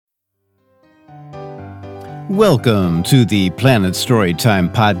Welcome to the Planet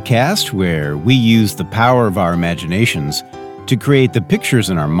Storytime podcast, where we use the power of our imaginations to create the pictures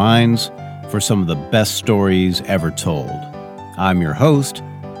in our minds for some of the best stories ever told. I'm your host,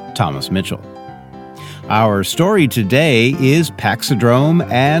 Thomas Mitchell. Our story today is Paxidrome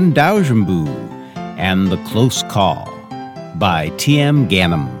and Daojumbu and the Close Call by T.M.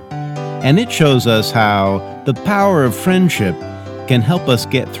 Ganem. And it shows us how the power of friendship can help us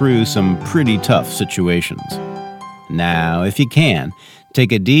get through some pretty tough situations. Now, if you can,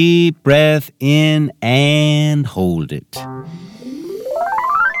 take a deep breath in and hold it.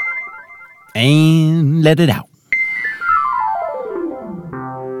 And let it out.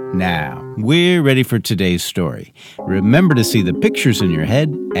 Now, we're ready for today's story. Remember to see the pictures in your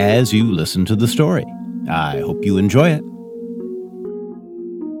head as you listen to the story. I hope you enjoy it.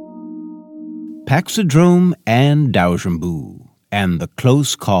 Paxidrome and Daojumbu and the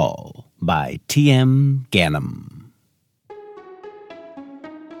Close Call by T.M. Ganem.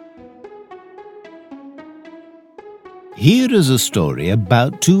 Here is a story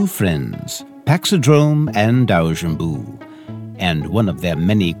about two friends, Paxidrome and Daojumbu, and one of their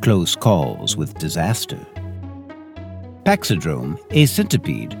many close calls with disaster. Paxidrome, a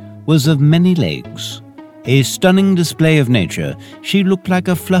centipede, was of many legs. A stunning display of nature, she looked like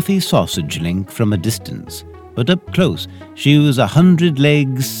a fluffy sausage link from a distance. But up close, she was 100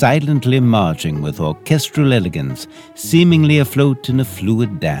 legs silently marching with orchestral elegance, seemingly afloat in a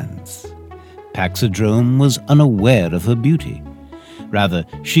fluid dance. Paxidrome was unaware of her beauty. Rather,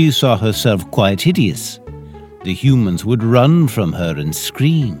 she saw herself quite hideous. The humans would run from her and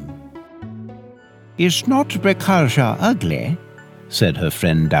scream. "It's not because you're ugly," said her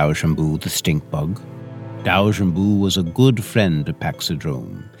friend Daojumbu the stink bug. Daojumbu was a good friend to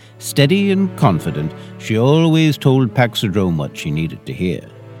Paxidrome. Steady and confident, she always told Paxidrome what she needed to hear.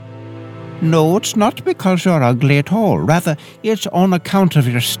 "No, it's not because you're ugly at all. Rather, it's on account of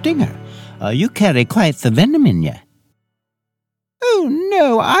your stinger. You carry quite the venom in you." "Oh,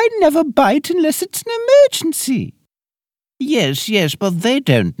 no, I never bite unless it's an emergency." Yes, but they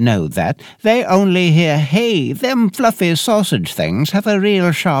don't know that. They only hear, hey, them fluffy sausage things have a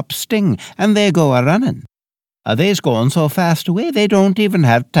real sharp sting, and they go a-running. They's going so fast away they don't even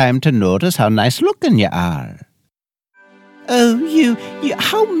have time to notice how nice-looking you are." "Oh, you,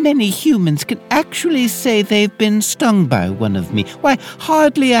 how many humans can actually say they've been stung by one of me? Why,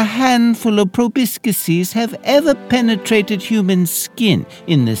 hardly a handful of proboscises have ever penetrated human skin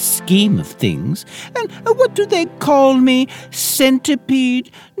in the scheme of things. And what do they call me?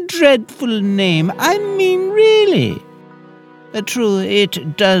 Centipede? Dreadful name. I mean, really." "True,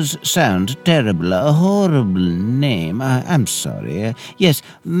 it does sound terrible, a horrible name. I'm sorry. Yes,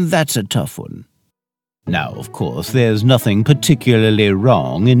 that's a tough one." Now, of course, there's nothing particularly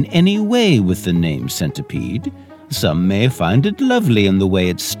wrong in any way with the name centipede. Some may find it lovely in the way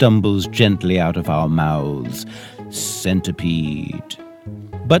it stumbles gently out of our mouths. Centipede.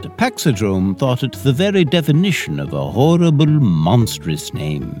 But Paxidrome thought it the very definition of a horrible, monstrous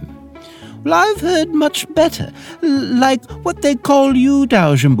name. "Well, I've heard much better, like what they call you,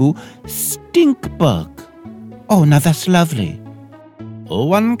 Daojumbu, stink bug." "Oh, now that's lovely." "Oh,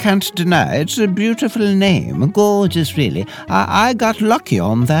 one can't deny it's a beautiful name, gorgeous really. I got lucky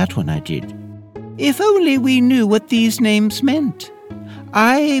on that one, I did. If only we knew what these names meant.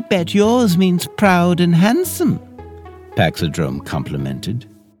 I bet yours means proud and handsome," Paxidrome complimented.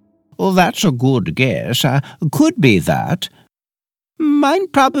 "Oh, that's a good guess. Could be that." "Mine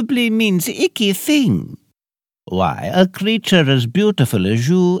probably means icky thing." "Why, a creature as beautiful as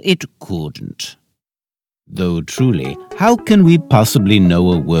you, it couldn't." Though truly, how can we possibly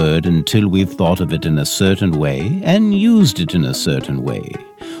know a word until we've thought of it in a certain way and used it in a certain way?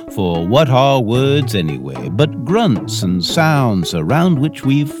 For what are words anyway but grunts and sounds around which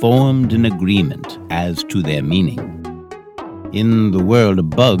we've formed an agreement as to their meaning? In the world of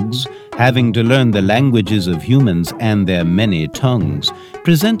bugs, having to learn the languages of humans and their many tongues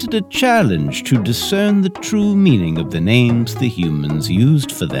presented a challenge to discern the true meaning of the names the humans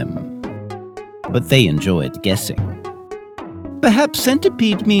used for them. But they enjoyed guessing. "Perhaps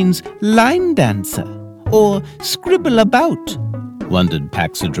centipede means line dancer, or scribble about," wondered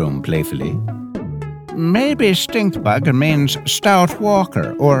Paxidrome playfully. "Maybe stinkbug means stout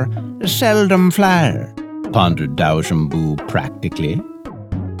walker, or seldom flyer," pondered Daojumbu practically.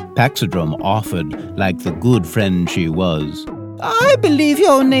 Paxidrome offered like the good friend she was. "I believe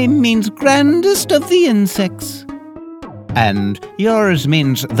your name means grandest of the insects." "And yours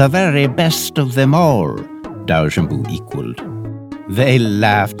means the very best of them all," Daojumbu equaled. They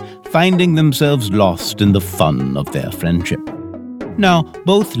laughed, finding themselves lost in the fun of their friendship. Now,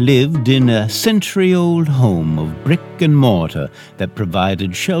 both lived in a century-old home of brick and mortar that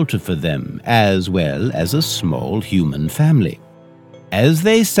provided shelter for them, as well as a small human family. As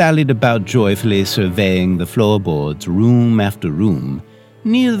they sallied about joyfully surveying the floorboards room after room,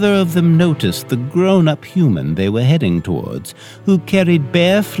 neither of them noticed the grown-up human they were heading towards, who carried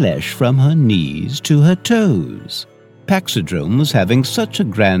bare flesh from her knees to her toes. Paxidrome was having such a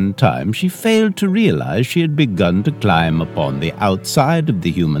grand time she failed to realize she had begun to climb upon the outside of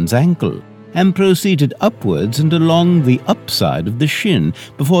the human's ankle, and proceeded upwards and along the upside of the shin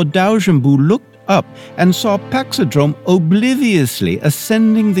before Daojambu looked up and saw Paxidrome obliviously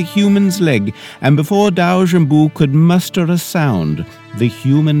ascending the human's leg, and before Daojambu could muster a sound, the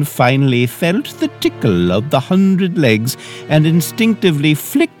human finally felt the tickle of the 100 legs and instinctively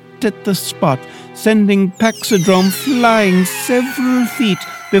flicked at the spot, sending Paxidrome flying several feet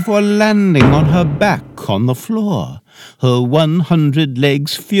before landing on her back on the floor, her 100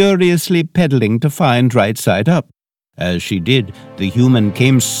 legs furiously pedaling to find right side up. As she did, the human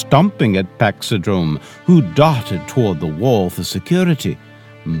came stomping at Paxidrome, who darted toward the wall for security.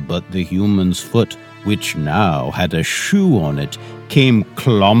 But the human's foot, which now had a shoe on it, came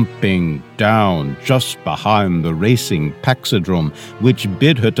clomping down just behind the racing Paxidrome, which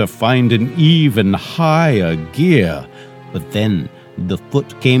bid her to find an even higher gear. But then the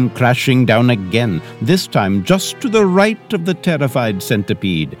foot came crashing down again, this time just to the right of the terrified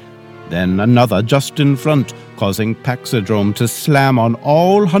centipede. Then another just in front, causing Paxidrome to slam on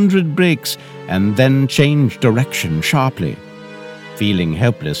all 100 brakes and then change direction sharply. Feeling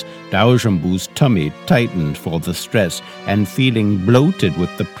helpless, Daojambu's tummy tightened for the stress, and feeling bloated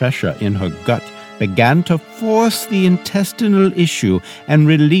with the pressure in her gut, began to force the intestinal issue and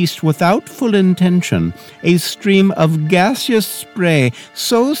released without full intention a stream of gaseous spray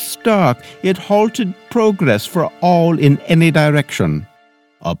so stark it halted progress for all in any direction.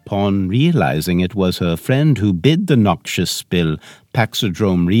 Upon realizing it was her friend who bid the noxious spill,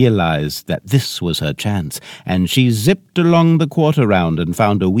 Paxidrome realized that this was her chance, and she zipped along the quarter round and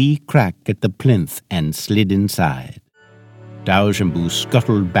found a wee crack at the plinth and slid inside. Daojambu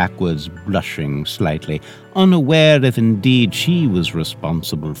scuttled backwards, blushing slightly, unaware if indeed she was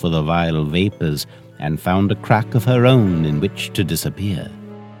responsible for the vile vapors, and found a crack of her own in which to disappear.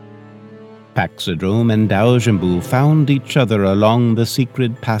 Paxidrome and Daojambu found each other along the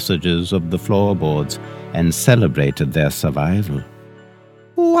secret passages of the floorboards and celebrated their survival.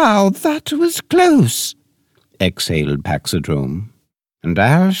 "Wow, that was close," exhaled Paxidrome. "And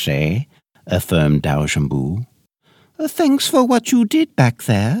I'll say," affirmed Daojambu. "Thanks for what you did back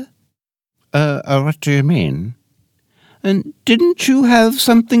there." What do you mean?" "And didn't you have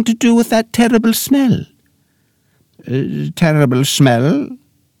something to do with that terrible smell?" "Terrible smell?"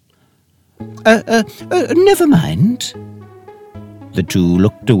 Never mind." The two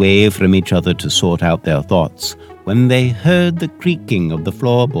looked away from each other to sort out their thoughts when they heard the creaking of the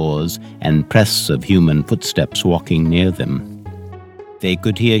floorboards and press of human footsteps walking near them. They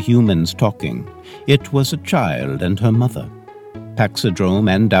could hear humans talking. It was a child and her mother. Paxidrome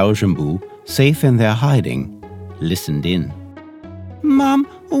and Daojambu, safe in their hiding, listened in. "Mom,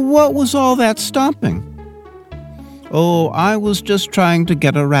 what was all that stomping?" "Oh, I was just trying to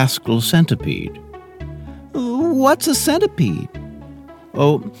get a rascal centipede." "What's a centipede?"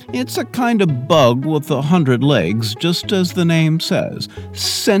 "Oh, it's a kind of bug with 100 legs, just as the name says.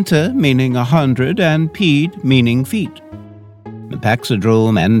 Centa meaning 100 and pede meaning feet."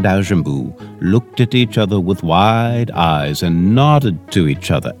 Paxidrome and Daojambu looked at each other with wide eyes and nodded to each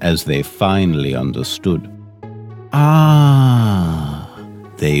other as they finally understood. "Ah,"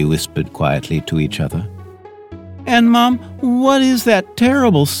 they whispered quietly to each other. "And, Mom, what is that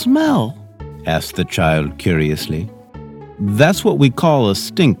terrible smell?" asked the child curiously. "That's what we call a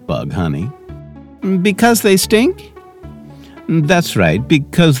stink bug, honey." "Because they stink?" "That's right,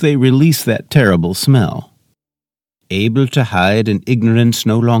 because they release that terrible smell." Able to hide in ignorance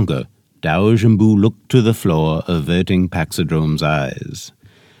no longer, Daojambu looked to the floor, averting Paxidrome's eyes.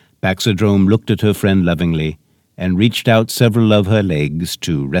 Paxidrome looked at her friend lovingly and reached out several of her legs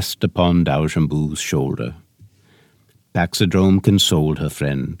to rest upon Daojambu's shoulder. Paxidrome consoled her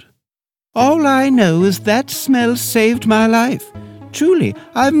friend. "All I know is that smell saved my life. Truly,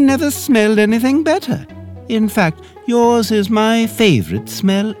 I've never smelled anything better. In fact, yours is my favorite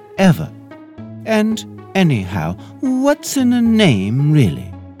smell ever. And anyhow, what's in a name,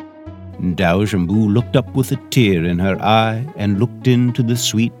 really?" Daojambu looked up with a tear in her eye and looked into the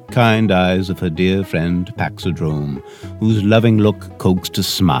sweet, kind eyes of her dear friend Paxidrome, whose loving look coaxed a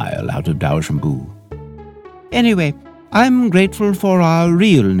smile out of Daojambu. "Anyway, I'm grateful for our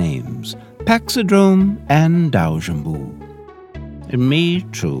real names, Paxidrome and Daojambu." Me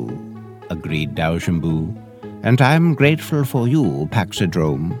too, agreed Daojumbu. And I'm grateful for you,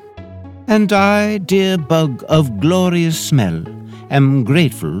 Paxidrome. And I, dear bug of glorious smell, am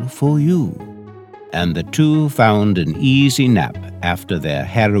grateful for you. And the two found an easy nap after their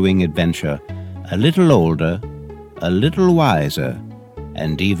harrowing adventure, a little older, a little wiser,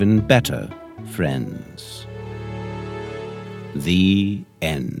 and even better friends. The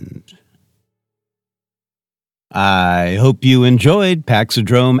end. I hope you enjoyed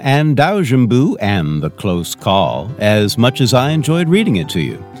Paxidrome and Daojumbu and The Close Call as much as I enjoyed reading it to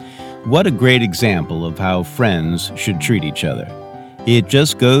you. What a great example of how friends should treat each other. It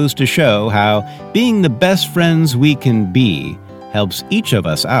just goes to show how being the best friends we can be helps each of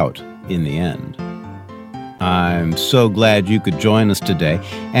us out in the end. I'm so glad you could join us today,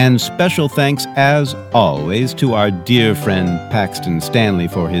 and special thanks, as always, to our dear friend Paxton Stanley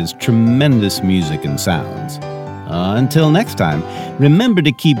for his tremendous music and sounds. Until next time, remember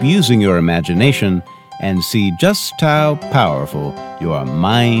to keep using your imagination and see just how powerful your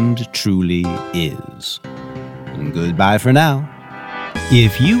mind truly is. And goodbye for now.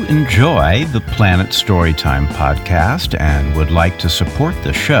 If you enjoy the Planet Storytime podcast and would like to support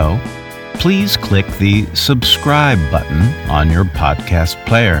the show, please click the subscribe button on your podcast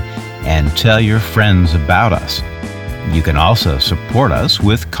player and tell your friends about us. You can also support us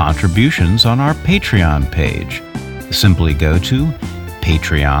with contributions on our Patreon page. Simply go to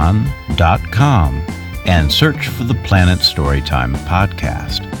patreon.com and search for the Planet Storytime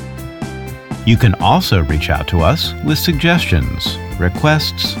podcast. You can also reach out to us with suggestions,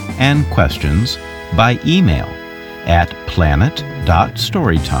 requests, and questions by email at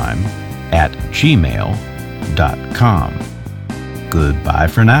planet.storytime@gmail.com. Goodbye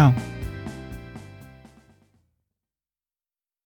for now.